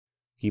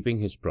Keeping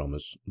His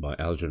Promise by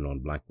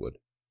Algernon Blackwood.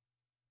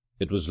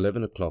 It was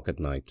 11 o'clock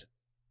at night,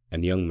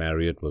 and young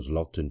Marriott was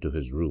locked into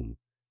his room,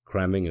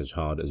 cramming as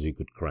hard as he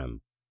could cram.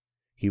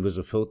 He was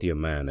a fourth-year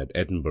man at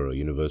Edinburgh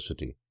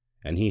University,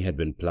 and he had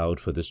been ploughed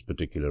for this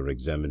particular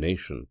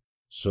examination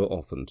so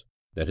often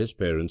that his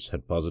parents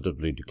had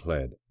positively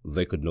declared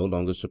they could no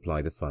longer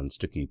supply the funds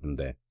to keep him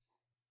there.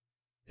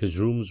 His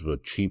rooms were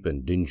cheap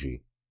and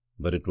dingy,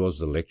 but it was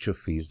the lecture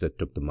fees that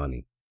took the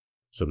money.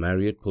 So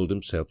Marriott pulled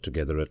himself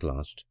together at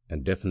last,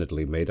 and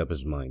definitely made up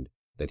his mind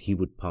that he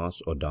would pass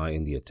or die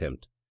in the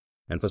attempt,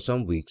 and for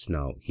some weeks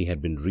now he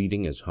had been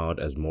reading as hard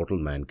as mortal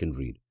man can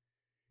read.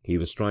 He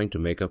was trying to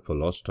make up for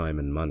lost time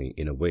and money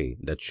in a way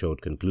that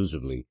showed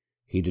conclusively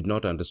he did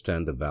not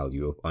understand the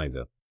value of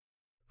either.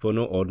 For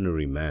no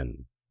ordinary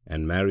man,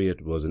 and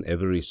Marriott was in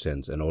every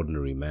sense an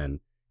ordinary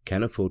man,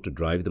 can afford to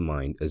drive the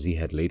mind as he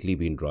had lately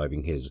been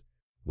driving his,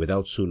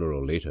 without sooner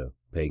or later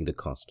paying the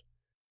cost.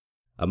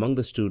 Among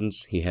the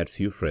students he had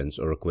few friends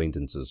or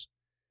acquaintances,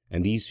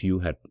 and these few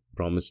had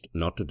promised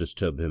not to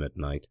disturb him at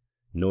night,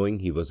 knowing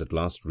he was at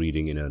last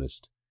reading in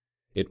earnest.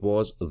 It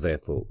was,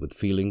 therefore, with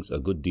feelings a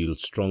good deal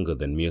stronger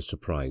than mere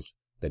surprise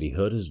that he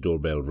heard his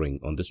door-bell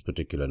ring on this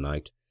particular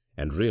night,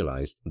 and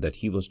realized that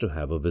he was to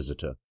have a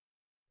visitor.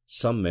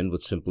 Some men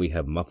would simply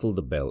have muffled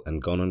the bell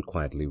and gone on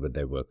quietly with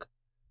their work,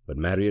 but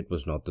Marriott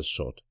was not this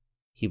sort.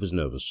 He was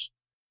nervous.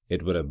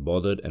 It would have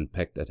bothered and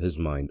pecked at his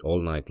mind all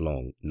night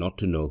long not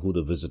to know who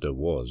the visitor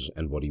was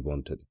and what he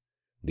wanted.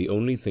 The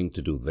only thing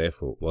to do,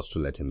 therefore, was to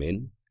let him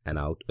in and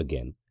out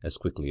again as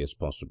quickly as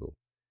possible.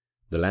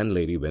 The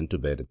landlady went to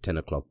bed at 10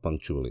 o'clock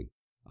punctually,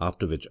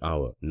 after which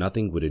hour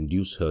nothing would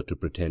induce her to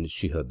pretend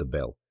she heard the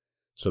bell.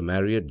 So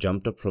Marriott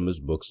jumped up from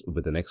his books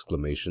with an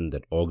exclamation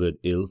that augured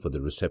ill for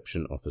the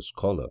reception of his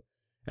caller,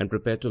 and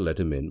prepared to let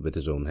him in with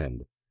his own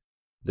hand.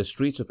 The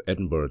streets of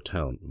Edinburgh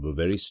town were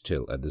very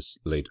still at this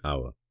late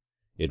hour.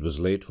 It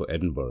was late for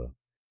Edinburgh,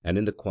 and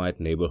in the quiet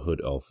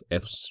neighbourhood of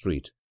F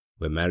Street,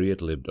 where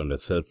Marriott lived on the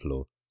third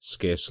floor,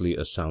 scarcely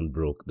a sound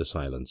broke the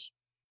silence.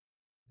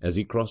 As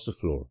he crossed the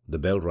floor, the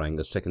bell rang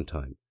a second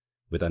time,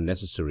 with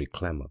unnecessary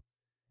clamour,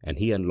 and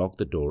he unlocked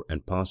the door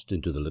and passed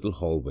into the little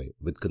hallway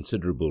with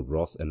considerable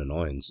wrath and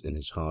annoyance in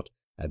his heart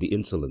at the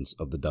insolence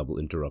of the double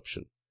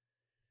interruption.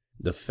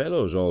 "The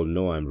fellows all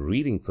know I'm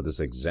reading for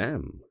this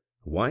exam.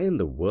 Why in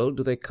the world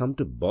do they come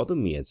to bother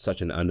me at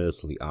such an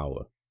unearthly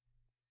hour?"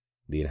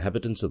 The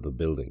inhabitants of the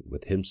building,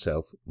 with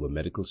himself, were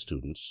medical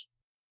students,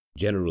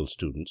 general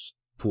students,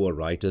 poor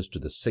writers to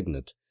the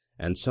signet,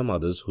 and some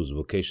others whose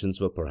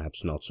vocations were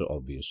perhaps not so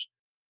obvious.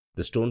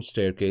 The stone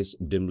staircase,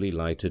 dimly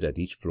lighted at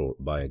each floor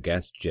by a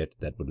gas jet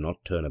that would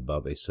not turn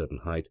above a certain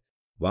height,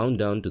 wound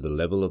down to the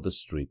level of the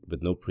street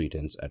with no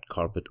pretence at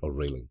carpet or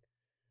railing.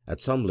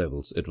 At some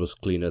levels it was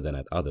cleaner than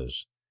at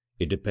others.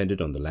 It depended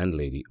on the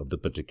landlady of the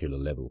particular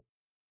level.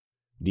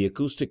 The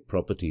acoustic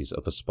properties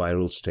of a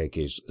spiral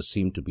staircase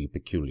seemed to be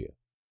peculiar.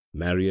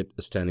 Marriott,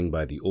 standing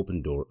by the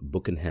open door,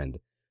 book in hand,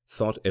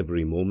 thought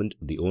every moment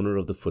the owner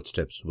of the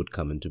footsteps would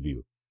come into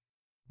view.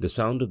 The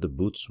sound of the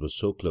boots was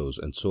so close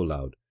and so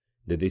loud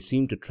that they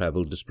seemed to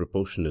travel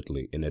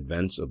disproportionately in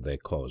advance of their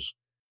cause.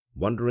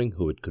 Wondering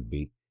who it could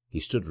be,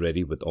 he stood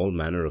ready with all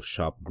manner of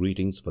sharp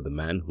greetings for the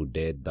man who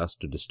dared thus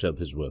to disturb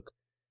his work.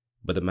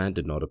 But the man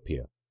did not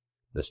appear.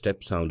 The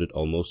step sounded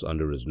almost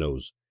under his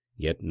nose,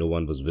 yet no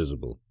one was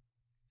visible.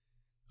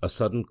 A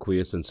sudden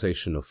queer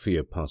sensation of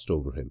fear passed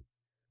over him,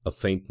 a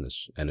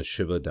faintness and a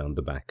shiver down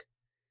the back.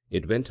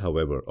 It went,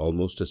 however,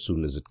 almost as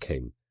soon as it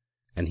came,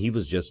 and he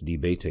was just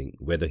debating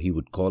whether he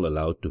would call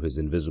aloud to his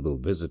invisible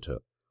visitor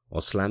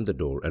or slam the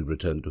door and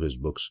return to his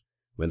books,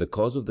 when the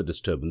cause of the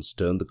disturbance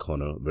turned the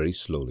corner very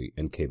slowly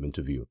and came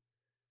into view.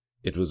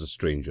 It was a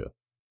stranger.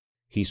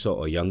 He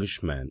saw a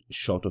youngish man,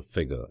 short of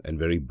figure and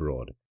very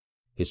broad.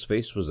 His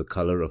face was the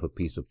colour of a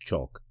piece of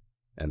chalk,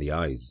 and the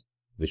eyes,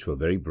 which were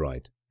very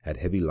bright, had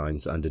heavy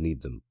lines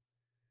underneath them.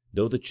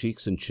 Though the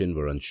cheeks and chin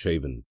were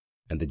unshaven,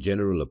 and the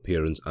general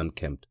appearance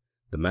unkempt,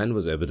 the man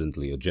was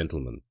evidently a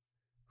gentleman,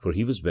 for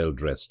he was well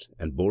dressed,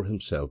 and bore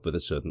himself with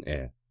a certain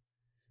air.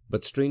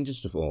 But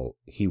strangest of all,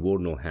 he wore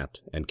no hat,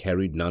 and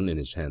carried none in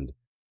his hand,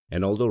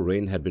 and although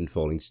rain had been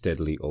falling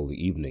steadily all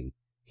the evening,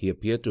 he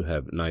appeared to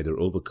have neither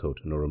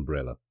overcoat nor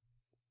umbrella.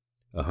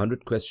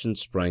 100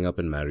 questions sprang up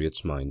in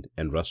Marriott's mind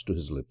and rushed to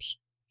his lips.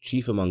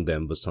 Chief among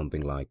them was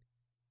something like,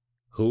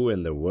 "Who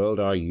in the world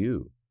are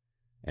you?"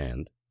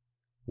 and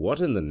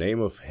 "What in the name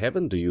of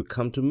heaven do you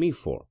come to me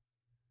for?"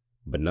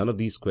 But none of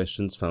these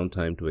questions found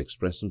time to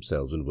express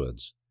themselves in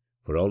words,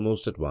 for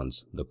almost at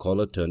once the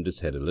caller turned his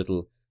head a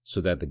little, so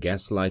that the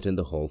gas-light in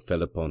the hall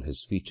fell upon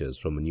his features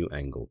from a new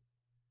angle.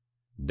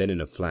 Then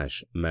in a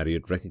flash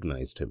Marriott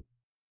recognized him.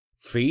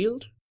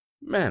 "Field?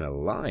 Man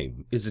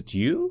alive, is it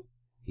you?"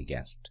 he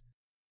gasped.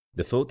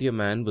 The fourth-year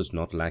man was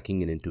not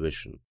lacking in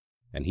intuition,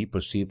 and he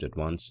perceived at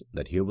once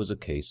that here was a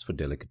case for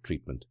delicate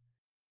treatment.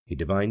 He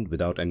divined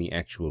without any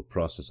actual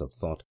process of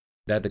thought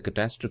that the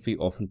catastrophe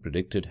often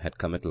predicted had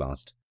come at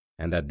last,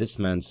 and that this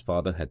man's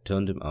father had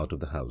turned him out of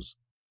the house.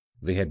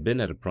 They had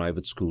been at a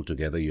private school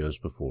together years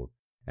before,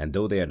 and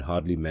though they had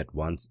hardly met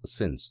once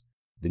since,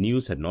 The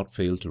news had not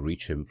failed to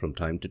reach him from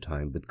time to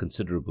time with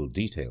considerable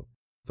detail,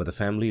 for the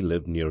family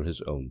lived near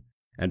his own,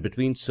 and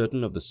between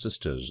certain of the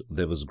sisters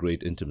there was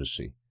great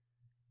intimacy.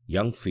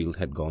 Young Field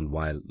had gone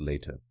wild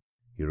later.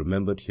 He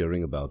remembered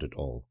hearing about it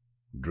all.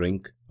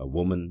 Drink, a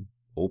woman,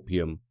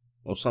 opium,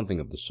 or something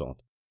of the sort.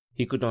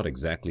 He could not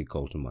exactly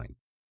call to mind.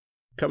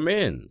 "Come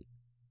in,"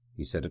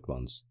 he said at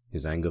once,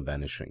 his anger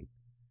vanishing.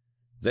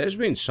 "There's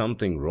been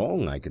something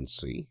wrong, I can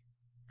see.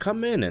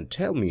 Come in and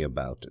tell me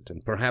about it,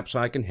 and perhaps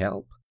I can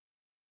help."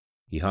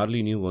 He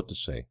hardly knew what to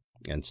say,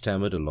 and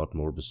stammered a lot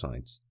more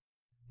besides.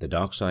 The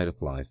dark side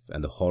of life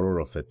and the horror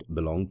of it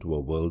belonged to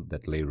a world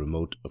that lay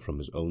remote from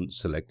his own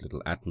select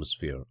little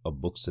atmosphere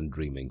of books and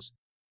dreamings,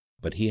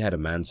 but he had a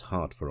man's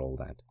heart for all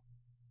that.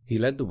 He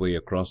led the way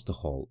across the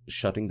hall,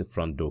 shutting the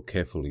front door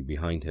carefully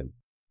behind him,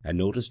 and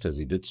noticed as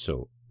he did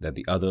so that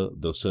the other,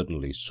 though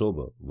certainly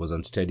sober, was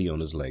unsteady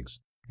on his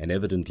legs and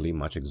evidently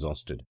much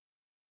exhausted.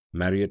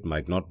 Marriott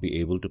might not be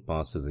able to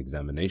pass his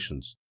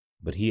examinations,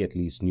 but he at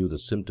least knew the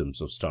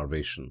symptoms of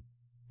starvation,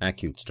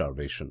 acute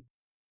starvation,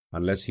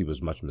 unless he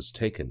was much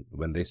mistaken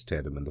when they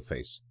stared him in the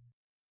face.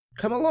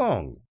 "Come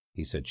along,"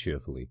 he said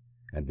cheerfully,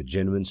 and with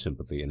genuine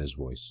sympathy in his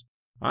voice.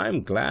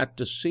 "I'm glad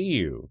to see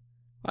you.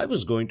 I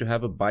was going to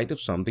have a bite of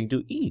something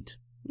to eat.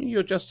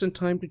 You're just in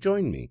time to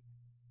join me."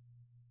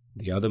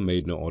 The other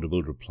made no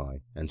audible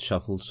reply, and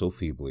shuffled so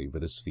feebly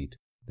with his feet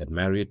that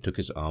Marriott took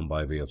his arm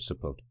by way of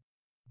support.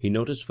 He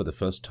noticed for the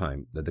first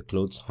time that the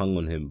clothes hung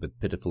on him with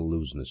pitiful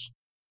looseness.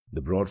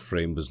 The broad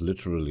frame was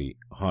literally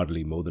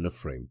hardly more than a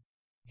frame.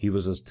 He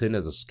was as thin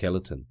as a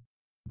skeleton,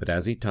 but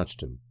as he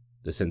touched him,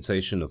 the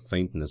sensation of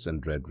faintness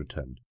and dread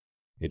returned.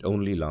 It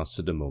only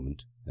lasted a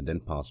moment, and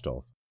then passed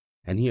off,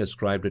 and he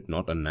ascribed it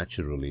not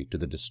unnaturally to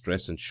the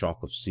distress and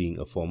shock of seeing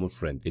a former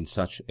friend in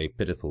such a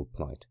pitiful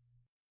plight.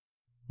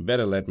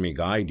 "Better let me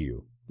guide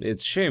you.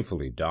 It's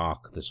shamefully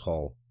dark, this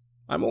hall.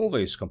 I'm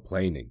always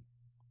complaining,"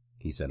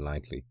 he said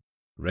lightly,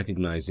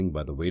 recognizing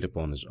by the weight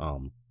upon his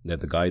arm that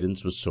the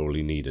guidance was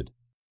sorely needed.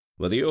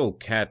 "But the old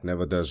cat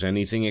never does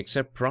anything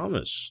except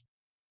promise."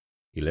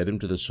 He led him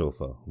to the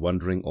sofa,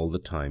 wondering all the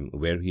time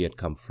where he had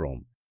come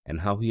from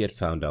and how he had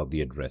found out the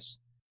address.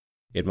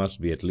 It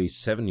must be at least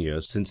 7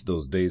 years since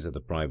those days at the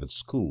private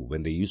school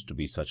when they used to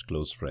be such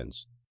close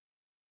friends.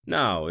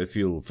 "Now, if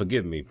you'll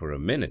forgive me for a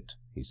minute,"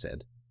 he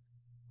said,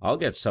 "I'll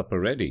get supper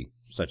ready,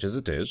 such as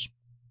it is.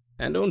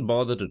 And don't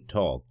bother to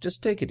talk,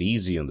 just take it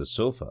easy on the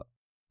sofa.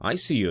 I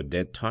see you're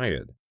dead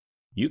tired.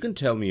 You can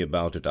tell me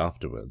about it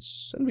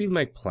afterwards, and we'll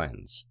make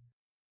plans."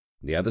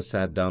 The other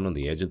sat down on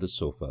the edge of the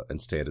sofa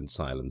and stared in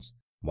silence,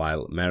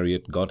 while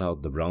Marriott got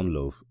out the brown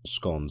loaf,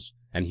 scones,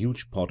 and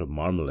huge pot of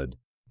marmalade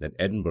that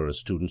Edinburgh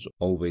students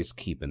always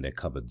keep in their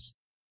cupboards.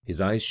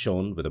 His eyes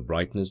shone with a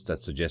brightness that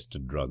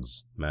suggested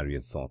drugs,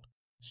 Marriott thought,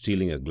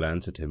 stealing a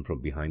glance at him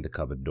from behind the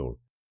cupboard door.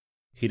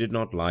 He did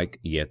not like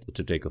yet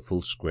to take a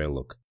full square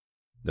look.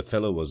 The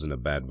fellow was in a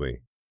bad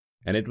way,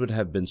 and it would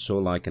have been so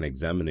like an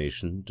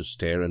examination to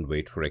stare and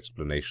wait for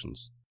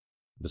explanations.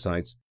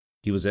 Besides,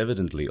 he was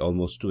evidently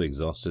almost too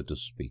exhausted to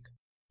speak.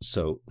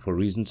 So, for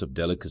reasons of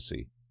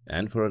delicacy,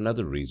 and for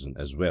another reason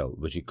as well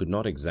which he could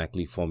not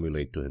exactly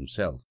formulate to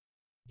himself,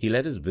 he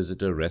let his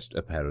visitor rest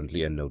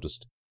apparently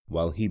unnoticed,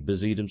 while he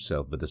busied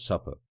himself with the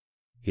supper.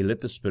 He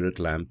lit the spirit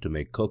lamp to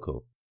make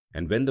cocoa,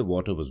 and when the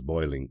water was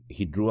boiling,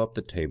 he drew up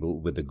the table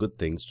with the good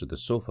things to the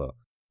sofa,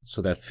 so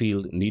that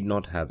Field need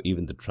not have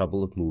even the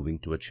trouble of moving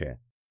to a chair.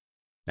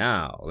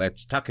 "Now,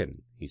 let's tuck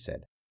in," he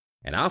said,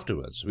 "and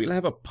afterwards we'll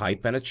have a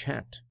pipe and a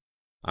chat.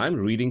 I'm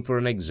reading for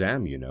an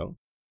exam, you know,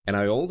 and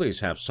I always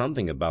have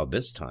something about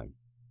this time.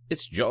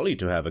 It's jolly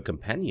to have a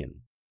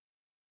companion."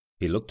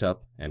 He looked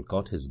up and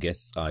caught his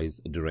guest's eyes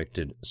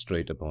directed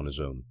straight upon his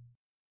own.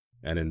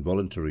 An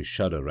involuntary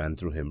shudder ran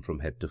through him from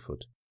head to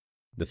foot.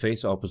 The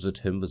face opposite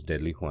him was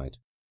deadly white,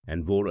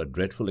 and wore a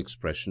dreadful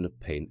expression of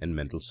pain and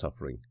mental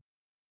suffering.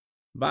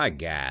 "By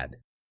gad,"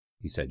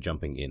 he said,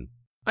 jumping in,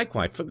 "I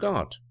quite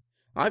forgot.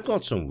 I've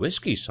got some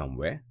whiskey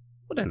somewhere.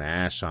 What an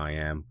ass I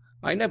am.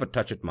 I never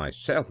touch it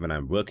myself when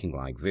I'm working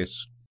like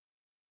this."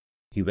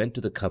 He went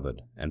to the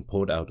cupboard and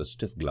poured out a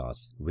stiff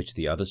glass, which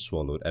the other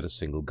swallowed at a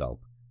single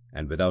gulp,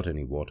 and without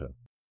any water.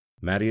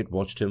 Marriott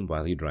watched him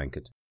while he drank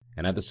it,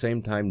 and at the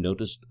same time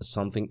noticed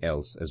something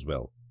else as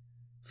well.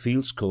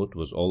 Field's coat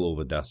was all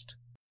over dust,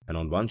 and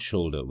on one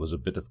shoulder was a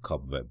bit of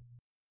cobweb.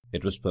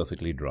 It was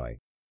perfectly dry.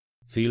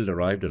 Field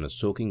arrived on a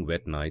soaking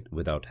wet night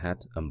without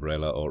hat,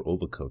 umbrella, or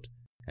overcoat,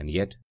 and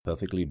yet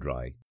perfectly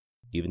dry,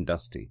 even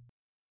dusty.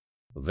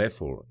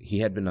 Therefore he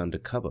had been under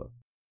cover.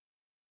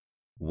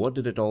 What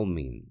did it all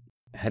mean?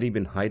 Had he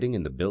been hiding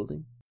in the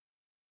building?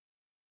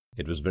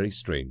 It was very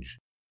strange,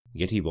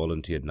 yet he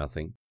volunteered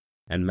nothing,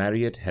 and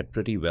Marriott had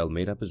pretty well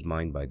made up his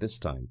mind by this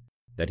time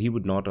that he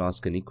would not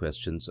ask any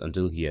questions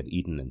until he had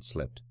eaten and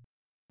slept.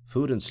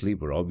 Food and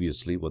sleep were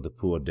obviously what the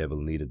poor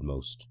devil needed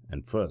most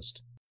and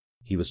first.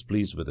 He was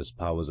pleased with his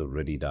powers of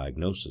ready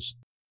diagnosis,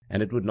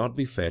 and it would not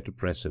be fair to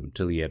press him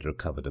till he had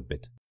recovered a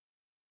bit.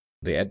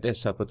 They ate their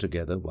supper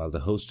together while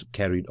the host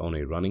carried on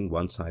a running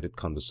one-sided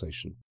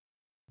conversation.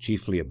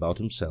 chiefly about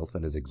himself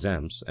and his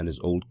exams and his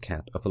old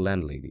cat of a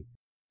landlady,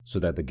 so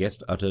that the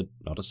guest uttered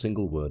not a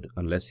single word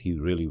unless he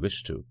really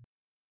wished to,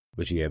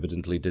 which he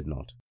evidently did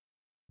not.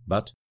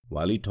 But,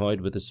 while he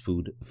toyed with his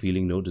food,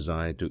 feeling no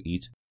desire to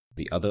eat,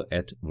 the other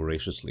ate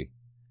voraciously.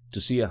 To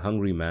see a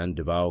hungry man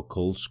devour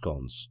cold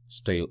scones,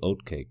 stale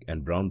oatcake,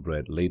 and brown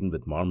bread laden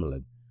with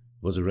marmalade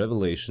was a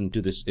revelation to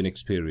this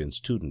inexperienced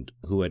student,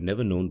 who had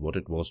never known what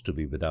it was to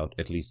be without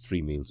at least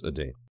 3 meals a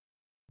day.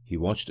 He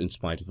watched in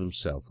spite of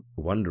himself,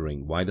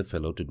 wondering why the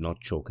fellow did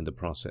not choke in the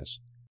process.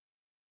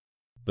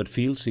 But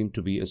Field seemed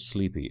to be as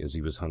sleepy as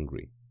he was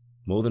hungry.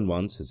 More than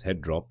once his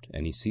head dropped,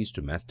 and he ceased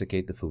to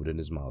masticate the food in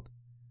his mouth.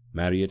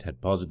 Marriott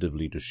had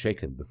positively to shake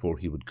him before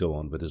he would go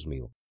on with his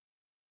meal.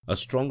 A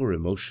stronger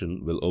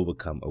emotion will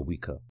overcome a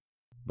weaker,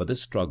 but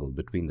this struggle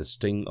between the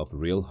sting of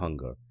real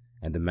hunger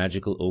and the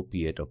magical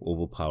opiate of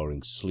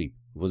overpowering sleep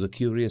was a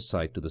curious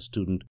sight to the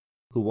student,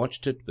 who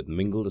watched it with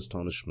mingled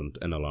astonishment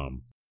and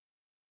alarm.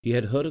 He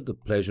had heard of the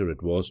pleasure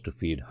it was to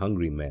feed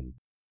hungry men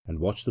and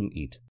watch them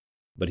eat,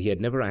 but he had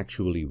never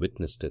actually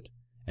witnessed it,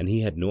 and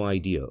he had no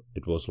idea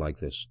it was like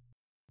this.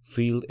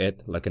 Field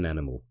ate like an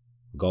animal,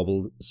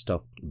 gobbled,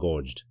 stuffed,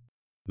 gorged.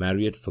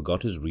 Marriott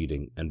forgot his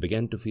reading and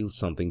began to feel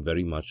something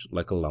very much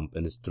like a lump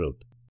in his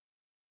throat.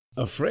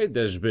 "Afraid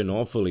there's been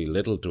awfully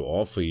little to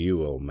offer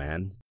you, old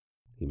man,"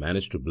 he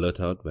managed to blurt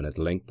out when at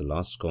length the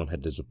last scone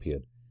had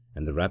disappeared,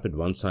 and the rapid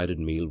one-sided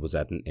meal was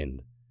at an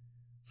end.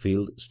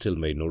 Field still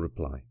made no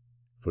reply,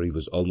 for he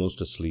was almost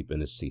asleep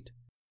in his seat.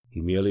 He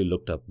merely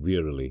looked up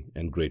wearily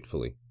and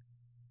gratefully.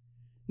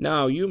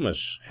 "Now you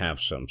must have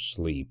some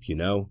sleep, you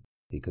know,"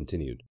 he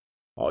continued,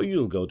 "or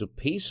you'll go to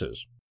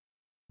pieces.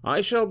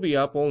 I shall be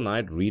up all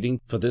night reading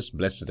for this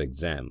blessed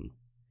exam.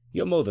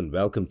 You're more than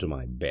welcome to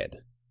my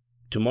bed.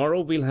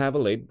 Tomorrow we'll have a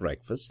late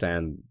breakfast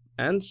and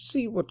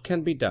see what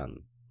can be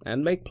done,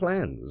 and make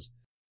plans.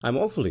 I'm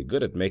awfully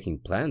good at making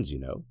plans, you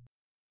know,"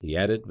 he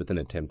added with an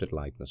attempt at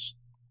lightness.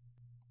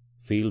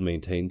 Field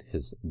maintained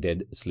his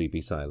dead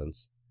sleepy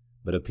silence,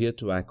 but appeared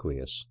to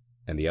acquiesce,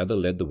 and the other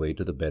led the way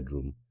to the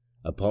bedroom,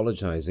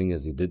 apologizing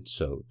as he did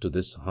so to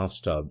this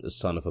half-starved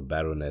son of a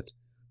baronet,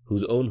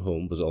 whose own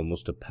home was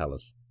almost a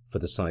palace, for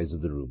the size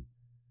of the room.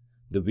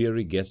 The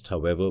weary guest,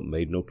 however,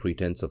 made no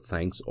pretence of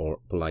thanks or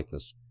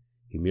politeness.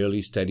 He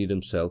merely steadied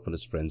himself on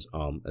his friend's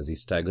arm as he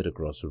staggered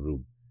across the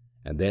room,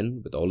 and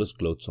then, with all his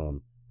clothes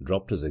on,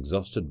 dropped his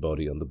exhausted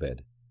body on the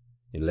bed.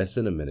 In less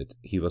than a minute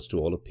he was to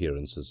all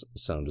appearances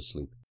sound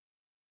asleep.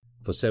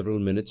 For several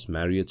minutes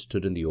Marriott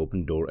stood in the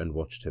open door and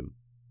watched him,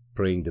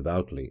 praying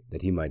devoutly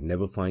that he might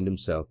never find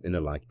himself in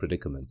a like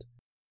predicament,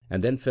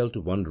 and then fell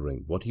to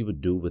wondering what he would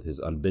do with his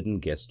unbidden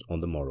guest on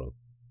the morrow.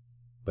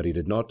 But he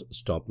did not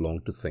stop long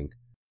to think,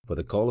 for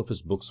the call of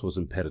his books was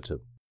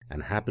imperative,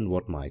 and happen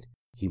what might,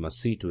 he must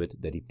see to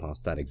it that he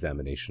passed that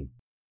examination.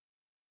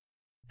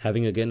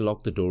 Having again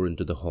locked the door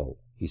into the hall,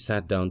 he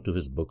sat down to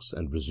his books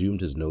and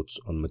resumed his notes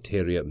on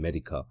materia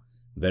medica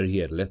where he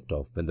had left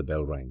off when the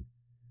bell rang.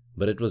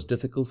 But it was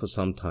difficult for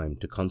some time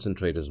to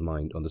concentrate his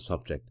mind on the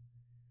subject.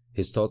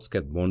 His thoughts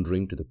kept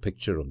wandering to the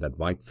picture of that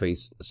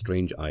white-faced,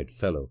 strange-eyed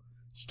fellow,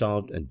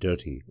 starved and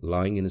dirty,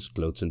 lying in his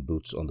clothes and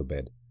boots on the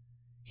bed.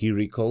 He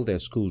recalled their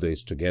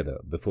schooldays together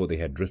before they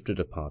had drifted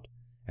apart,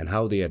 and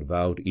how they had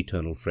vowed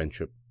eternal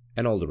friendship,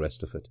 and all the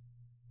rest of it.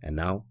 And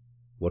now,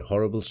 what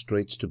horrible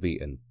straits to be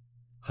in!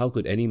 How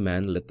could any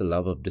man let the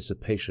love of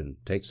dissipation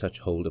take such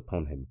hold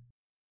upon him?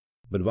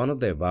 But one of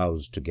their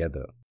vows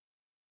together,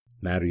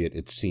 Marriott,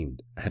 it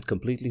seemed, had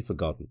completely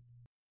forgotten.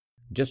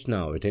 Just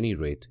now, at any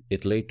rate,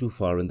 it lay too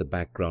far in the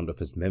background of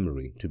his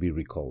memory to be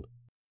recalled.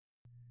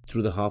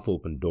 Through the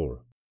half-opened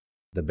door,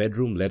 the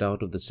bedroom led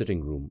out of the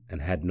sitting-room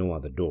and had no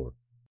other door,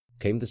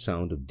 came the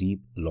sound of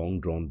deep,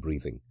 long-drawn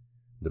breathing,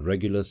 the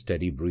regular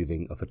steady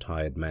breathing of a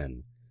tired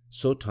man,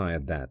 so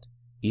tired that,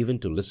 even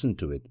to listen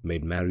to it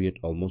made Marriott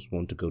almost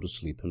want to go to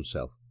sleep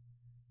himself.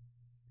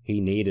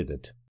 "He needed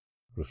it,"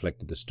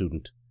 reflected the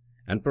student,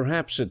 "and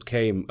perhaps it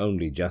came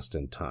only just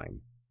in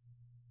time."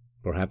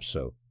 Perhaps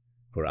so,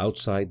 for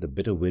outside the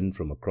bitter wind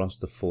from across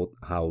the fort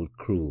howled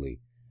cruelly,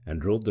 and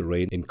drove the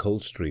rain in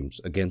cold streams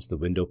against the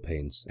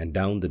window-panes and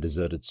down the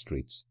deserted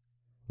streets.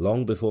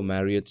 Long before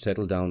Marriott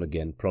settled down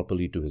again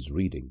properly to his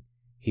reading,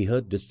 he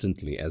heard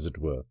distantly, as it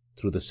were,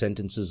 through the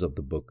sentences of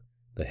the book,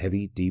 the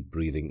heavy, deep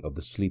breathing of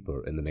the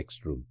sleeper in the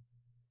next room.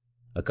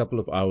 A couple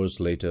of hours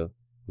later,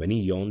 when he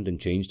yawned and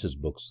changed his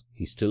books,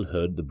 he still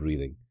heard the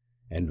breathing,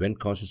 and went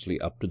cautiously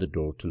up to the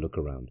door to look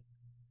around.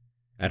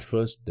 At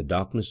first the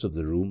darkness of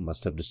the room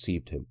must have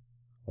deceived him,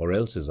 or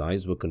else his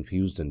eyes were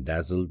confused and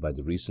dazzled by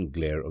the recent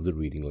glare of the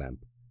reading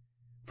lamp.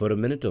 For a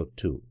minute or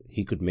two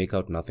he could make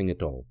out nothing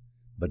at all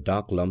but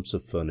dark lumps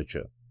of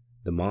furniture,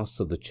 the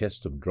masts of the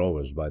chest of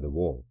drawers by the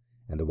wall,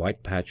 and the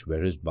white patch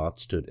where his bath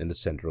stood in the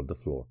centre of the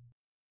floor.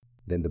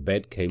 Then the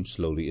bed came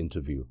slowly into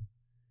view,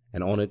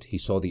 and on it he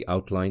saw the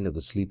outline of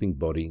the sleeping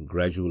body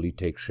gradually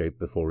take shape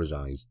before his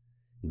eyes,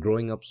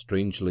 growing up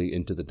strangely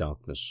into the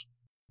darkness,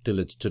 till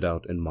it stood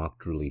out in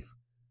marked relief,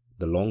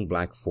 the long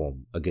black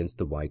form against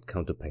the white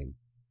counterpane.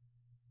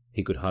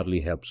 He could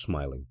hardly help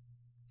smiling.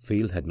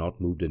 Field had not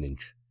moved an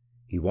inch.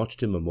 He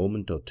watched him a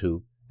moment or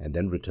two and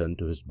then returned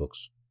to his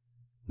books.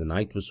 The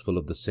night was full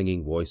of the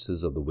singing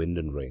voices of the wind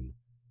and rain.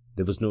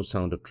 There was no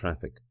sound of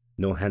traffic,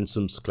 no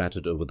hansoms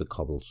clattered over the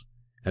cobbles,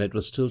 and it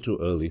was still too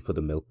early for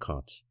the milk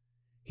carts.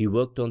 He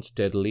worked on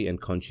steadily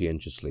and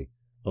conscientiously,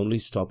 only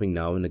stopping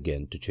now and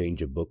again to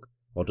change a book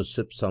or to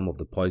sip some of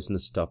the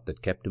poisonous stuff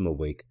that kept him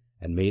awake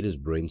and made his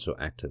brain so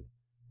active,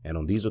 and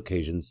on these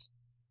occasions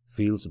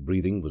Field's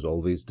breathing was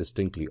always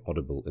distinctly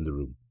audible in the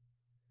room.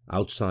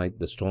 Outside,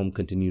 the storm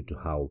continued to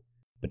howl,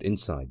 but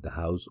inside the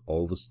house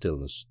all was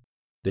stillness.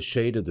 The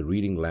shade of the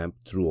reading lamp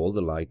threw all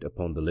the light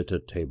upon the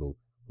littered table,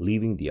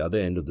 leaving the other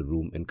end of the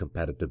room in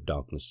comparative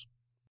darkness.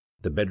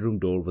 The bedroom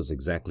door was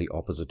exactly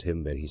opposite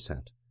him where he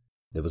sat.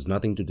 There was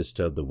nothing to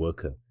disturb the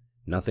worker,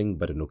 nothing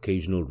but an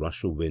occasional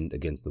rush of wind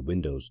against the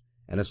windows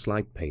and a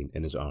slight pain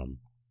in his arm.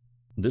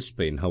 This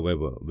pain,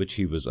 however, which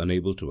he was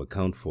unable to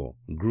account for,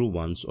 grew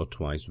once or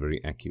twice very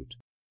acute.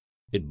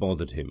 It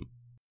bothered him,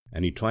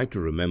 and he tried to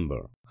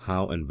remember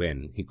how and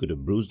when he could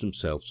have bruised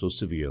himself so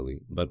severely,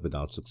 but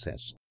without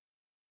success.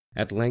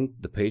 At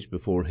length the page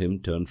before him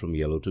turned from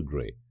yellow to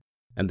grey,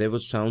 and there were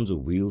sounds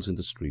of wheels in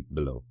the street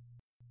below.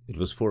 It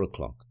was 4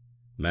 o'clock.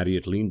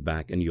 Marriott leaned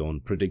back and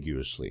yawned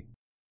prodigiously.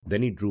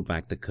 Then he drew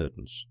back the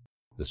curtains.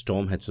 The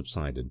storm had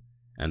subsided,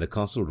 and the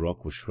Castle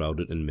Rock was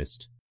shrouded in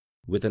mist.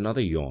 With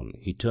another yawn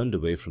he turned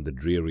away from the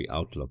dreary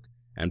outlook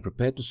and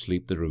prepared to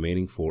sleep the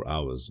remaining 4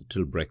 hours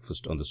till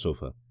breakfast on the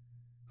sofa.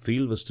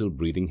 Field was still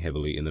breathing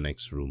heavily in the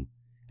next room,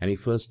 and he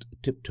first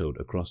tiptoed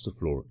across the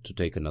floor to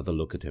take another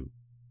look at him.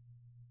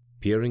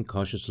 Peering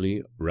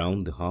cautiously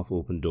round the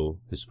half-open door,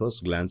 his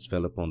first glance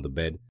fell upon the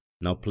bed,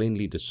 now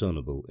plainly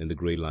discernible in the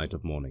grey light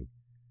of morning.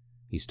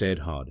 He stared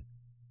hard.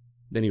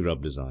 Then he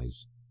rubbed his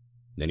eyes.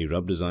 Then he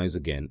rubbed his eyes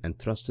again and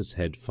thrust his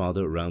head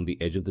farther round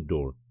the edge of the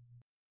door.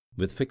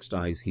 With fixed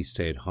eyes he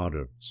stared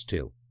harder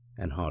still,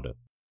 and harder.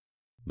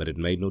 But it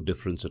made no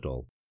difference at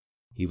all.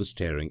 He was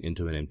staring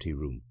into an empty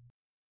room.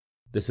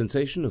 The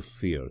sensation of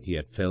fear he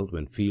had felt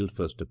when Field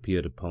first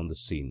appeared upon the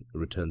scene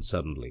returned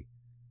suddenly,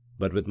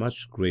 but with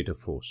much greater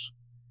force.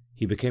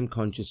 He became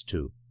conscious,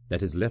 too, that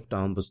his left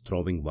arm was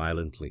throbbing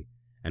violently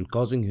and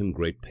causing him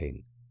great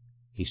pain.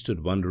 He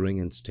stood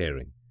wondering and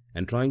staring,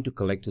 and trying to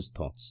collect his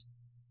thoughts.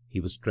 He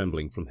was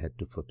trembling from head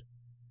to foot.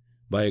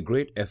 By a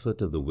great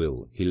effort of the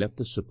will he left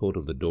the support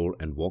of the door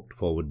and walked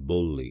forward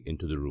boldly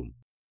into the room.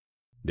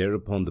 There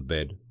upon the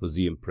bed was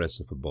the impress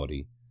of a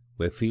body,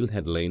 where Field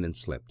had lain and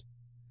slept.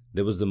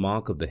 There was the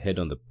mark of the head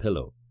on the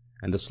pillow,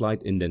 and the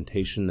slight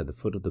indentation at the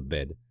foot of the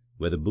bed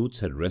where the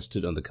boots had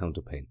rested on the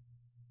counterpane.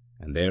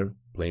 And there,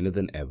 plainer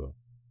than ever,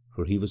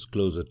 for he was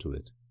closer to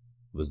it,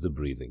 was the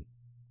breathing.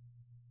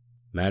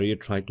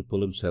 Marriott tried to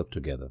pull himself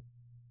together.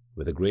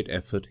 With a great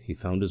effort he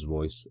found his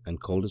voice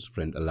and called his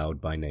friend aloud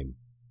by name.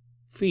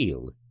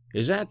 "Field,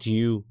 is that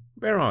you?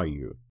 Where are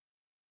you?"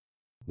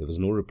 There was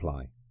no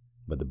reply,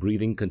 but the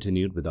breathing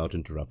continued without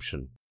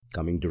interruption,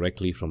 coming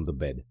directly from the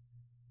bed.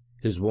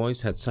 His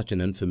voice had such an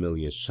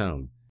unfamiliar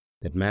sound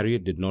that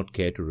Marriott did not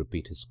care to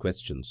repeat his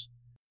questions,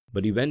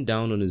 but he went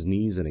down on his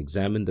knees and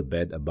examined the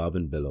bed above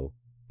and below,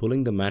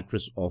 pulling the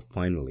mattress off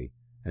finally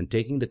and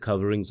taking the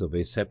coverings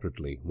away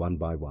separately one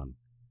by one.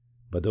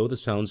 But though the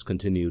sounds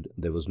continued,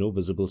 there was no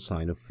visible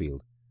sign of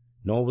Field,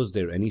 nor was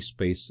there any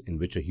space in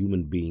which a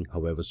human being,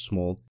 however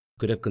small,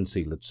 could have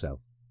concealed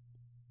itself.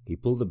 He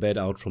pulled the bed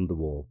out from the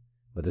wall,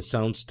 but the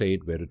sound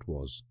stayed where it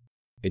was.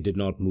 It did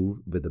not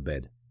move with the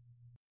bed.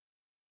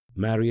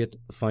 Marriott,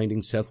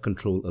 finding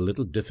self-control a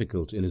little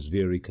difficult in his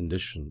weary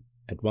condition,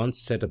 at once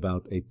set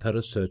about a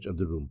thorough search of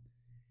the room.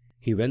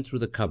 He went through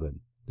the cupboard,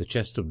 the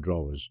chest of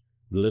drawers,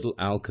 the little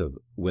alcove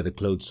where the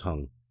clothes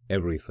hung,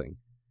 everything,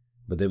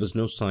 but there was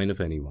no sign of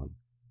anyone.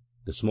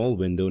 The small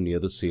window near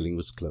the ceiling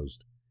was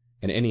closed,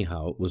 and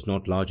anyhow was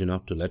not large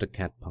enough to let a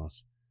cat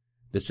pass.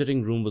 The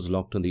sitting-room was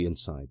locked on the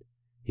inside.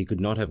 He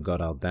could not have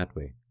got out that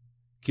way.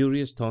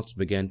 Curious thoughts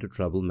began to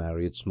trouble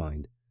Marriott's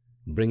mind,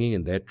 bringing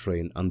in their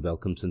train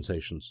unwelcome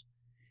sensations.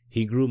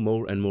 He grew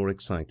more and more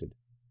excited.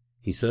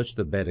 He searched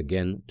the bed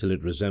again till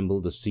it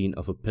resembled the scene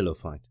of a pillow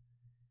fight.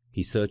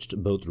 He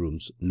searched both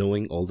rooms,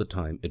 knowing all the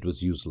time it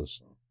was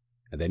useless,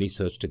 and then he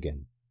searched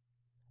again.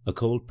 A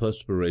cold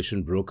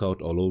perspiration broke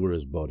out all over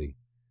his body,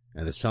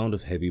 and the sound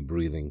of heavy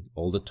breathing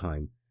all the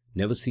time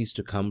never ceased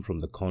to come from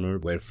the corner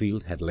where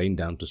Field had lain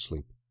down to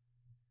sleep.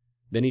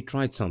 Then he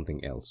tried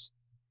something else.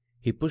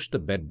 He pushed the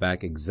bed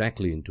back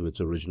exactly into its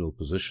original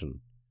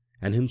position,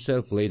 and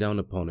himself lay down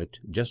upon it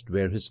just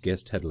where his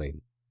guest had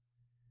lain.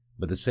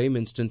 But the same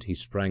instant he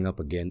sprang up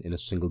again in a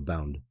single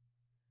bound.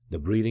 The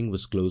breathing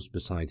was close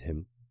beside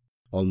him,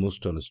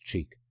 almost on his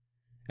cheek,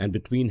 and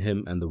between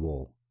him and the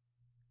wall.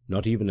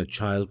 Not even a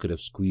child could have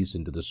squeezed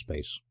into the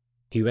space.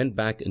 He went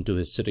back into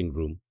his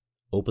sitting-room,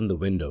 opened the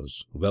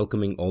windows,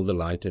 welcoming all the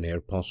light and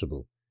air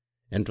possible,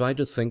 and tried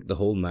to think the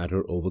whole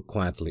matter over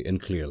quietly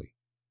and clearly.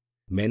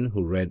 Men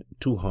who read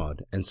too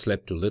hard and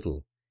slept too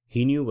little,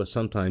 he knew, were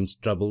sometimes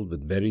troubled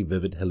with very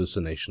vivid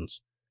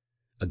hallucinations.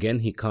 Again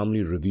he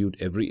calmly reviewed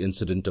every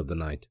incident of the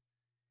night.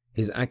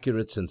 His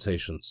accurate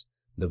sensations,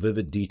 the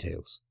vivid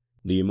details,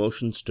 the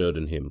emotion stirred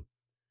in him,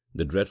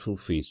 The dreadful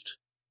feast.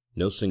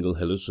 No single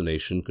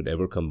hallucination could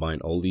ever combine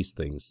all these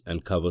things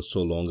and cover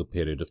so long a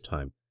period of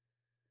time.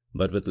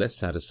 But with less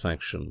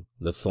satisfaction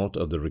the thought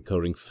of the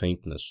recurring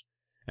faintness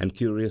and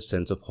curious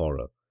sense of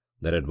horror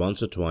that had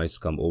once or twice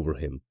come over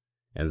him,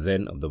 and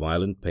then of the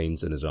violent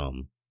pains in his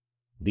arm.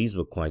 These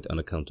were quite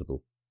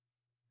unaccountable.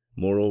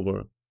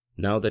 Moreover,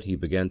 now that he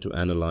began to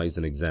analyze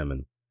and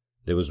examine,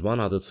 there was one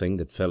other thing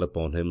that fell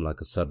upon him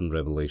like a sudden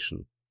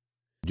revelation.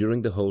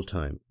 During the whole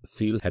time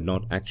Field had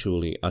not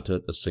actually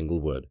uttered a single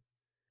word.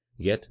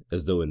 Yet,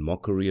 as though in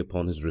mockery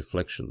upon his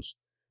reflections,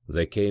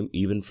 there came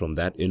even from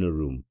that inner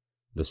room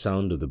the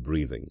sound of the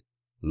breathing,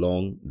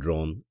 long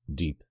drawn,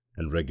 deep,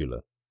 and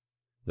regular.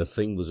 The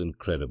thing was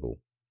incredible.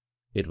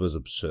 It was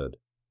absurd.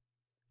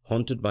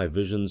 Haunted by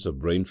visions of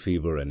brain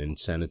fever and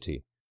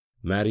insanity,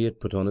 Marriott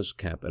put on his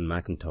cap and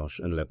mackintosh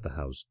and left the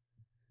house.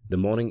 The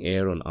morning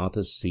air on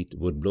Arthur's Seat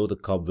would blow the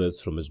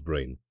cobwebs from his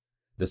brain,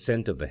 the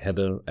scent of the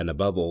heather, and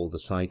above all the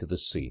sight of the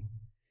sea.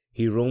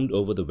 He roamed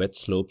over the wet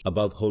slopes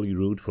above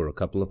Holyrood for a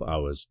couple of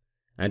hours,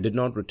 and did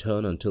not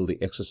return until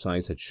the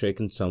exercise had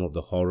shaken some of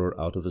the horror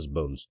out of his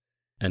bones,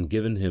 and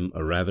given him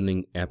a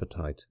ravening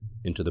appetite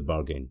into the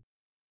bargain.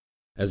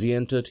 As he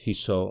entered, he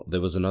saw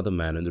there was another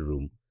man in the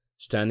room,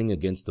 standing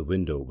against the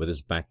window with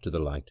his back to the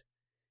light.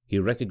 He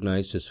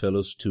recognized his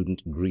fellow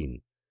student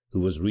Green,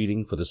 who was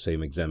reading for the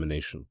same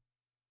examination.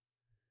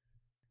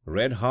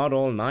 "Read hard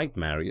all night,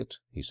 Marriott,"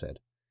 he said,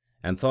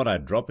 "and thought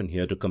I'd drop in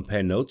here to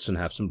compare notes and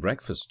have some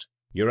breakfast.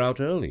 You're out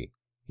early,"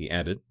 he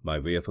added, by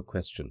way of a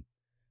question.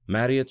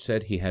 Marriott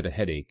said he had a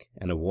headache,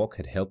 and a walk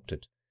had helped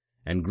it,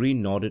 and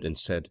Green nodded and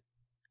said,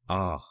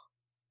 "Ah."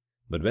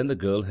 But when the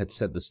girl had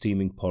set the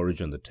steaming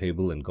porridge on the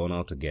table and gone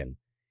out again,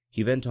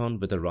 he went on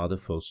with a rather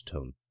forced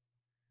tone.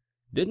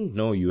 "Didn't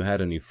know you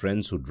had any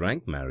friends who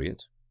drank,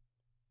 Marriott."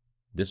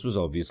 This was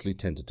obviously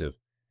tentative,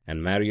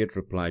 and Marriott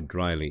replied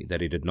dryly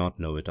that he did not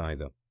know it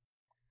either.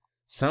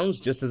 "Sounds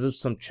just as if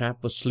some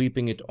chap was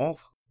sleeping it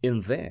off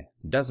in there,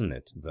 doesn't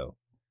it, though?"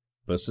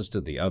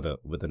 persisted the other,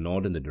 with a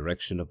nod in the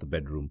direction of the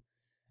bedroom,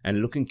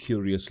 and looking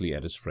curiously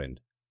at his friend.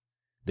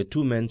 The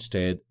two men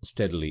stared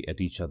steadily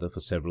at each other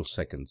for several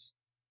seconds,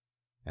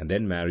 and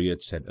then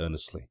Marriott said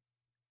earnestly,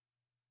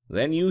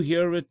 "Then you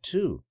hear it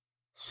too?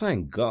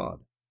 Thank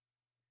God!"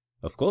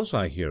 "Of course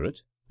I hear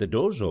it. The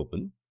door's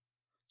open.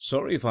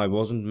 Sorry if I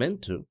wasn't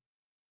meant to."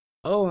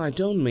 "Oh, I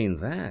don't mean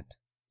that,"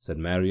 said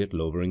Marriott,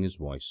 lowering his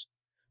voice.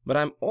 "But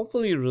I'm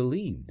awfully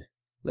relieved.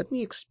 Let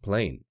me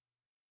explain.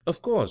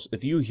 Of course,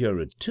 if you hear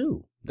it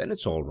too, then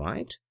it's all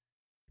right.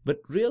 But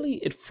really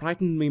it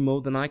frightened me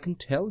more than I can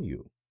tell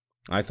you.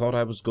 I thought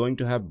I was going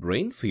to have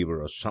brain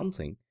fever or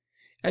something,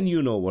 and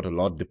you know what a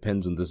lot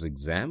depends on this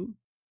exam.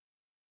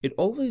 It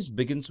always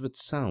begins with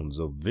sounds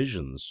or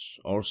visions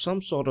or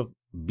some sort of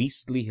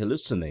beastly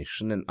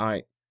hallucination, and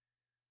I—"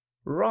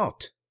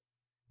 "Rot!"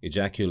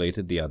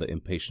 ejaculated the other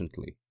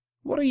impatiently.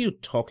 "What are you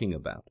talking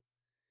about?"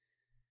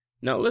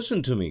 "Now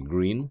listen to me,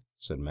 Green,"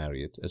 said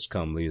Marriott, as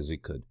calmly as he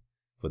could,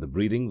 for the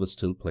breathing was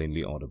still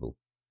plainly audible,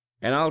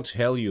 "and I'll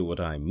tell you what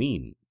I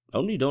mean,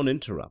 only don't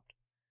interrupt."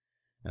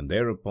 And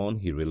thereupon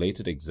he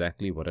related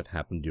exactly what had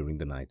happened during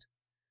the night,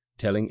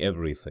 telling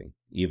everything,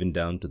 even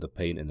down to the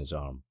pain in his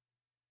arm.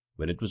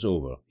 When it was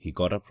over, he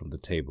got up from the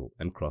table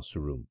and crossed the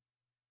room.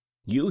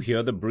 "You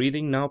hear the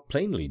breathing now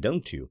plainly,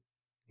 don't you?"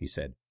 he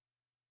said.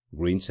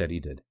 Green said he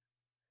did.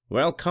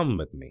 "Well, come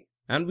with me,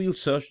 and we'll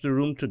search the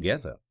room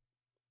together."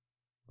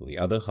 The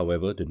other,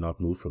 however, did not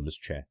move from his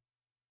chair.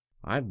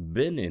 "I've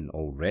been in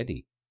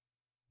already,"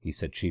 he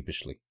said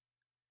sheepishly.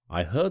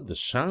 "I heard the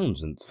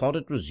sounds and thought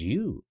it was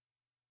you.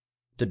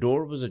 The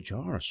door was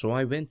ajar, so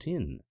I went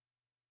in."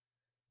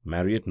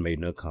 Marriott made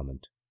no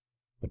comment,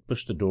 but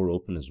pushed the door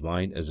open as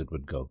wide as it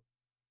would go.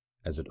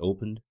 As it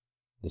opened,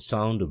 the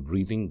sound of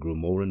breathing grew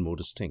more and more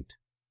distinct.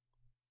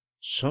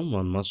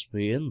 "Someone must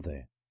be in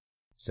there,"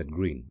 said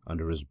Green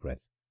under his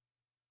breath.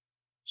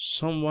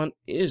 "Someone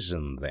is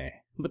in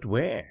there, but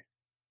where?"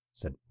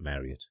 said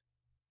Marriott.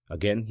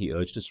 Again he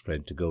urged his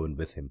friend to go in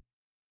with him,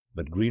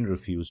 but Green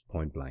refused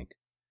point blank,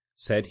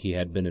 said he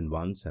had been in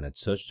once and had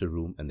searched the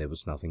room and there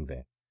was nothing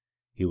there.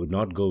 He would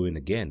not go in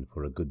again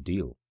for a good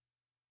deal.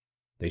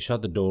 They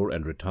shut the door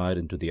and retired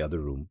into the other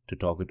room to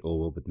talk it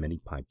over with many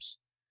pipes.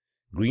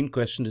 Green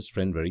questioned his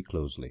friend very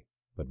closely,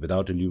 but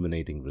without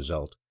illuminating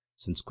result,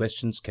 since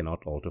questions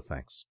cannot alter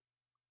facts.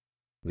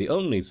 "The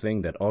only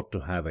thing that ought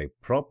to have a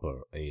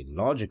proper, a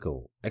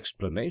logical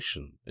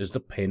explanation is the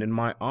pain in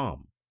my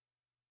arm,"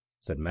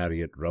 said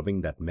Marriott,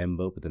 rubbing that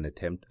member with an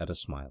attempt at a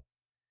smile.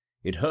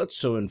 "It hurts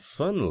so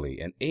infernally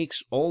and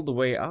aches all the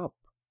way up.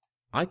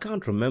 I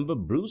can't remember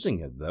bruising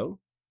it, though."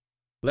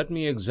 "Let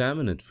me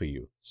examine it for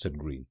you," said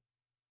Green.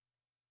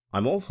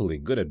 "I'm awfully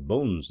good at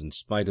bones in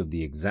spite of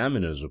the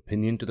examiner's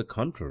opinion to the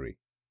contrary."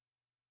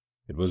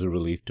 It was a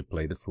relief to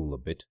play the fool a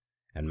bit,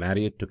 and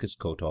Marriott took his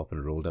coat off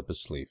and rolled up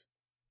his sleeve.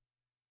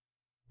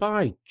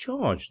 "By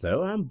George,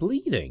 though, I'm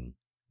bleeding!"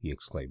 he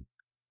exclaimed.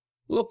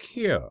 "Look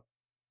here!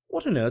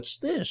 What on earth's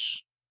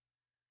this?"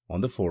 On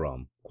the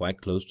forearm,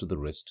 quite close to the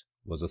wrist,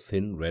 was a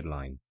thin red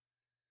line.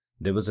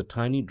 There was a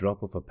tiny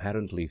drop of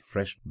apparently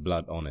fresh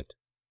blood on it.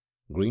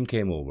 Green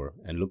came over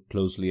and looked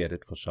closely at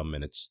it for some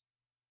minutes.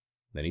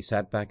 Then he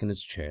sat back in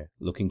his chair,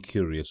 looking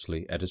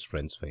curiously at his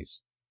friend's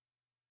face.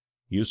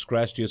 "You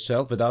scratched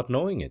yourself without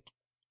knowing it,"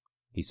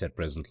 he said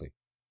presently.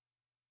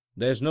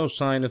 "There's no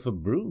sign of a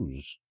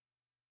bruise.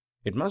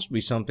 It must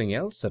be something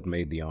else that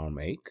made the arm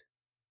ache."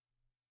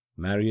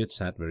 Marriott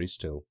sat very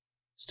still,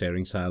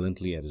 staring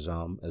silently at his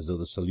arm as though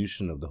the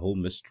solution of the whole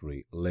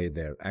mystery lay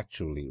there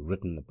actually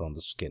written upon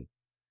the skin.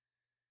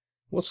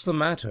 "What's the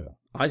matter?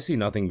 I see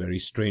nothing very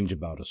strange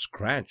about a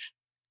scratch,"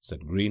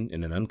 said Green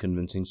in an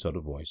unconvincing sort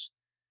of voice.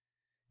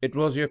 "It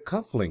was your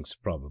cuff-links,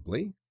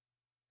 probably.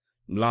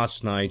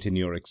 Last night in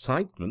your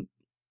excitement—"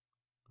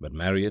 But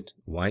Marriott,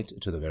 white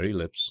to the very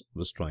lips,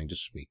 was trying to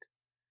speak.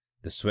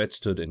 The sweat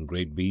stood in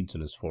great beads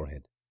on his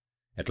forehead.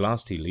 At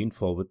last he leaned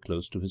forward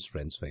close to his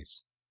friend's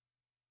face.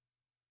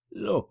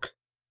 "Look,"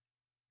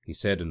 he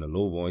said in a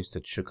low voice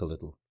that shook a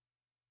little.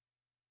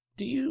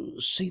 "Do you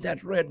see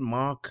that red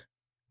mark?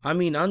 I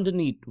mean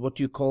underneath what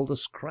you call the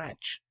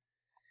scratch."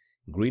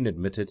 Green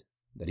admitted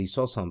that he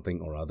saw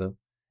something or other,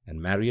 and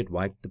Marriott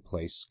wiped the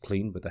place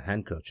clean with a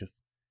handkerchief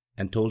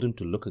and told him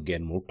to look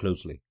again more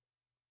closely.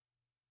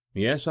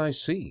 "Yes, I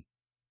see,"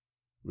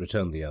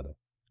 returned the other,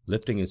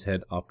 lifting his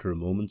head after a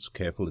moment's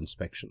careful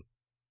inspection.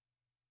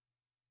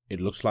 "It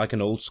looks like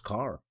an old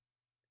scar."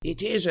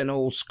 "It is an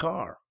old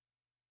scar,"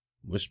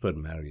 whispered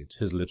Marriott,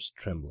 his lips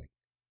trembling.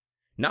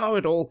 "Now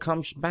it all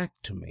comes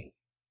back to me."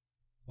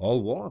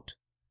 "All what?"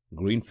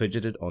 Green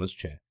fidgeted on his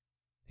chair.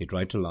 He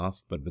tried to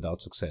laugh, but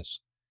without success.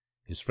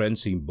 His friend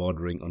seemed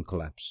bordering on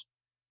collapse.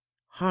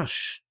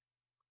 "Hush!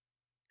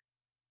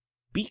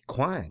 Be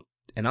quiet,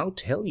 and I'll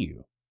tell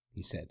you,"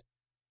 he said.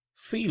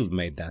 "Field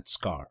made that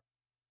scar."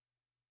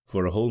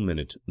 For a whole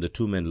minute the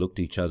two men looked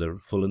each other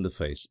full in the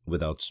face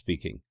without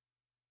speaking.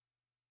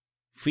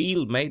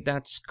 "Field made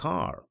that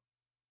scar,"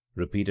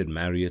 repeated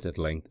Marriott at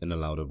length in a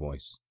louder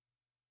voice.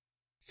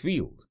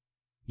 "Field?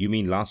 You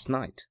mean last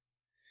night?"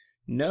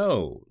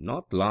 "No,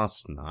 not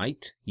last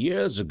night.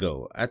 Years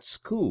ago, at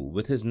school,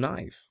 with his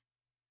knife.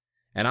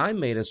 And I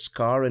made a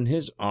scar in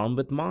his arm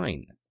with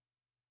mine."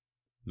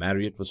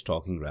 Marriott was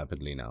talking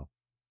rapidly now.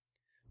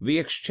 "We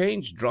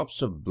exchanged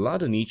drops of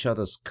blood in each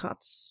other's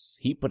cuts.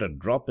 He put a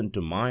drop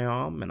into my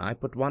arm, and I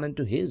put one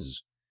into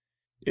his.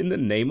 In the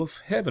name of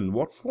heaven,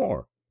 what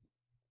for?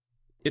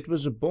 It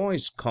was a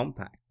boy's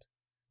compact.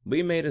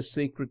 We made a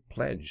secret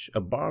pledge,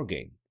 a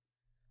bargain.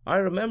 I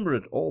remember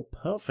it all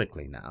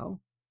perfectly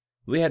now.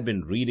 We had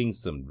been reading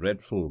some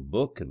dreadful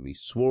book, and we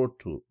swore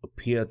to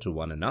appear to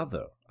one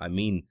another. I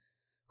mean,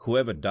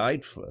 whoever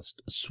died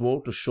first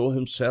swore to show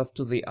himself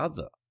to the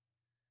other,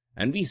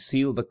 and we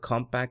sealed the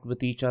compact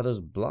with each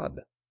other's blood.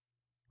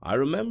 I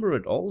remember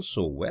it all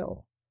so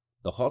well.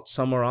 The hot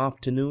summer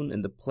afternoon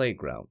in the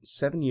playground,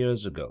 7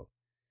 years ago,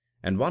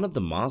 and one of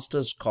the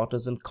masters caught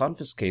us and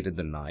confiscated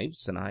the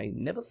knives, and I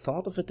never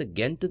thought of it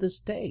again to this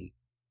day."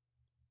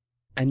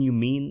 "And you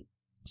mean—"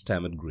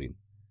 stammered Green.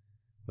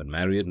 But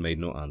Marriott made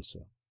no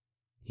answer.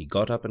 He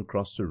got up and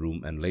crossed the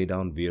room and lay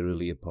down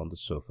wearily upon the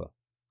sofa,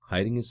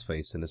 hiding his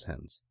face in his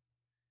hands.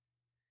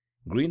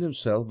 Green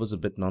himself was a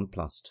bit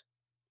nonplussed.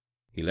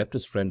 He left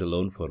his friend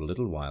alone for a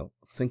little while,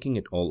 thinking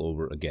it all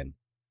over again.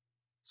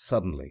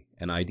 Suddenly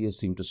an idea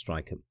seemed to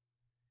strike him.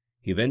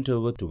 He went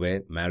over to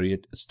where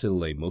Marriott still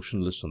lay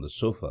motionless on the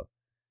sofa,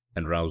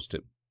 and roused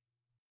him.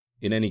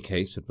 In any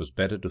case, it was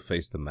better to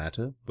face the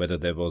matter, whether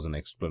there was an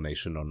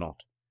explanation or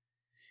not.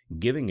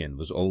 Giving in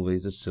was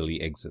always a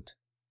silly exit.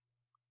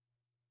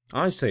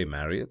 "I say,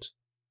 Marriott,"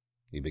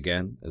 he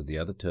began, as the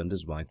other turned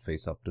his white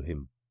face up to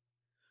him,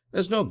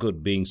 "there's no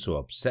good being so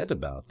upset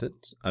about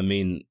it. I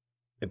mean,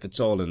 if it's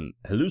all an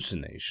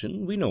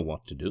hallucination, we know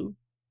what to do.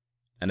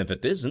 And if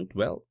it isn't,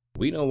 well,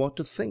 we know what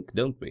to think,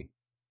 don't we?"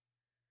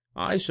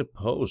 "I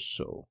suppose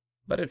so,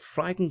 but it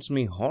frightens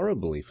me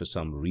horribly for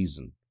some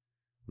reason,"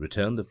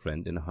 returned the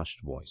friend in a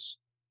hushed voice.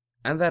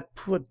 "And that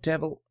poor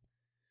devil—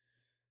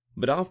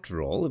 But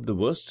after all, if the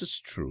worst is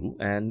true,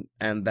 and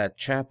that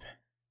chap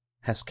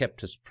has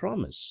kept his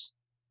promise—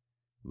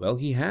 well,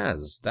 he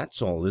has,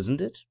 that's all, isn't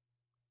it?"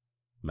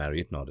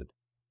 Marriott nodded.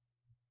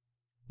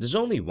 "There's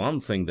only one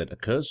thing that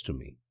occurs to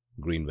me,"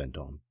 Green went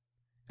on,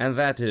 "and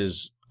that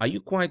is, are you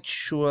quite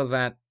sure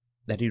that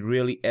he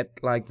really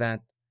ate like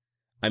that?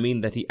 I mean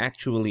that he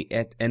actually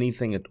ate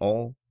anything at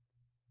all?"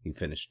 he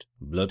finished,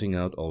 blurting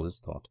out all his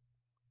thought.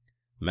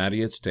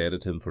 Marriott stared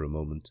at him for a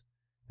moment,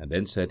 and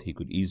then said he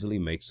could easily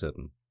make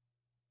certain.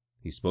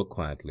 He spoke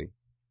quietly.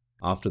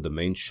 After the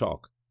main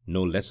shock,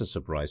 no lesser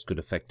surprise could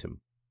affect him.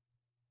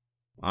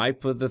 "I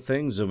put the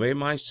things away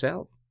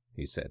myself,"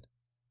 he said,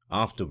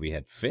 "after we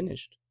had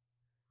finished.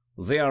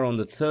 They are on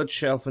the third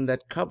shelf in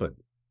that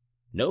cupboard.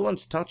 No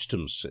one's touched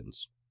 'em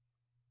since."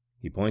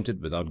 He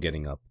pointed without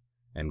getting up,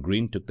 and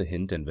Green took the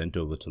hint and went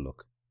over to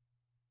look.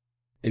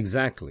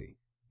 "Exactly,"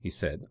 he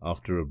said,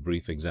 after a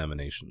brief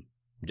examination.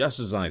 "Just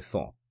as I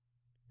thought.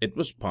 It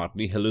was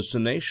partly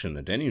hallucination,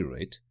 at any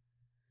rate.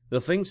 The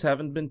things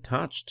haven't been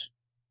touched.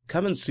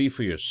 Come and see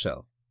for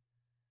yourself."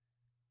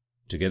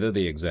 Together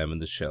they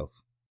examined the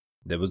shelf.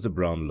 There was the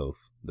brown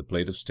loaf, the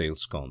plate of stale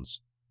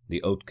scones,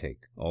 the oat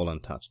cake, all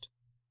untouched.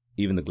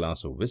 Even the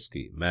glass of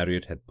whisky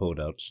Marriott had poured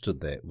out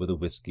stood there with the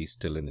whisky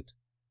still in it.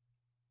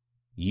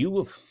 "You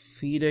were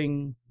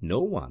feeding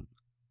no one,"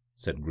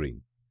 said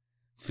Green.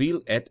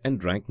 "Field ate and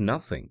drank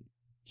nothing.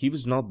 He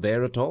was not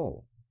there at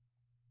all."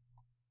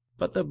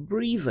 "But the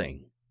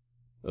breathing,"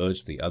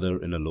 urged the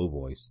other in a low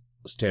voice,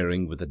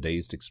 staring with a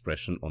dazed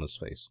expression on his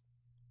face.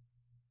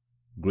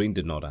 Green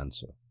did not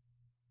answer.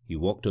 He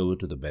walked over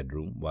to the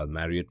bedroom, while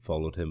Marriott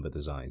followed him with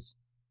his eyes.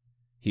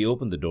 He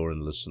opened the door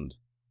and listened.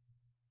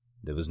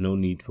 There was no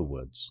need for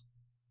words.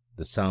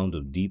 The sound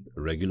of deep,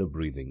 regular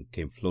breathing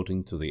came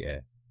floating through the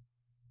air.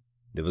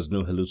 There was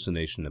no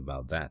hallucination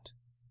about that.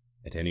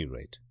 At any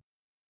rate,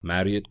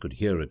 Marriott could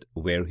hear it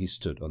where he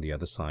stood on the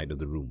other side of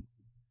the room.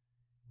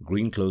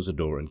 Green closed the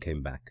door and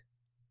came back.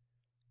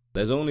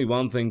 "There's only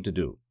one thing to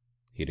do,"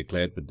 he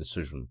declared with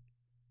decision.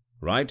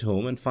 "Write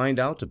home and find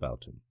out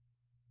about him.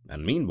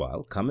 And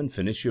meanwhile come and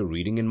finish your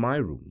reading in my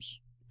rooms.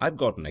 I've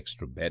got an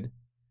extra bed."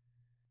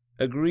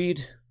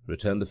 "Agreed,"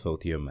 returned the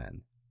fourth-year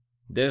man.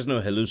 "There's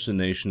no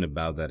hallucination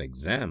about that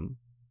exam.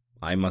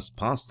 I must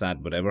pass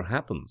that whatever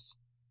happens."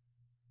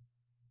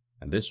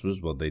 And this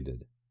was what they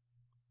did.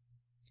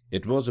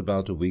 It was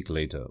about a week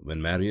later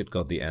when Marriott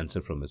got the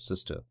answer from his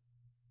sister.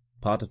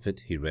 Part of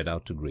it he read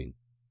out to Green.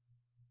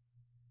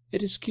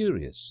 "It is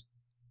curious,"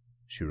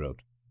 she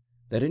wrote,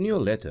 "that in your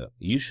letter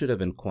you should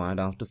have inquired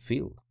after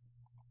Field.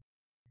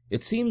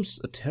 It seems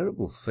a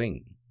terrible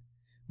thing,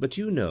 but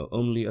you know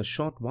only a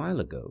short while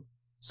ago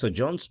Sir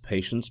John's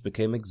patience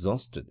became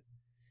exhausted,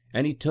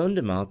 and he turned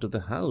him out of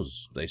the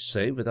house, they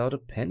say, without a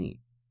penny.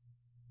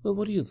 Well,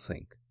 what do you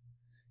think?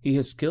 He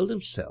has killed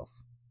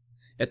himself.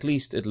 At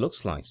least it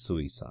looks like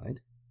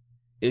suicide.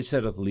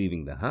 Instead of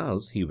leaving the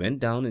house, he went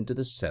down into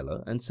the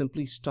cellar and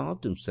simply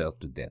starved himself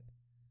to death.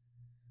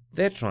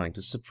 They're trying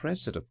to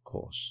suppress it, of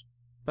course,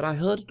 but I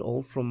heard it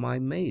all from my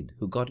maid,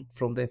 who got it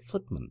from their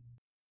footman.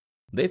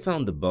 They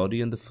found the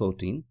body on the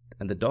 14th,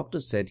 and the doctor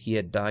said he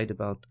had died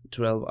about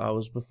 12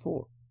 hours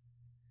before.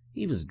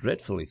 He was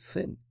dreadfully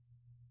thin."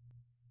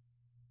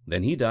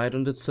 "Then he died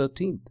on the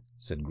 13th,"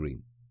 said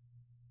Green.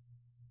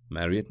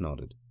 Marriott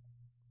nodded.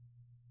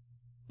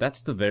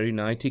 "That's the very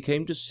night he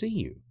came to see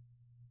you."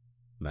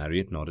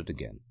 Marriott nodded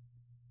again.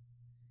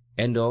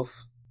 End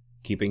of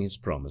Keeping His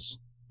Promise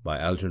by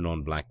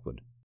Algernon Blackwood.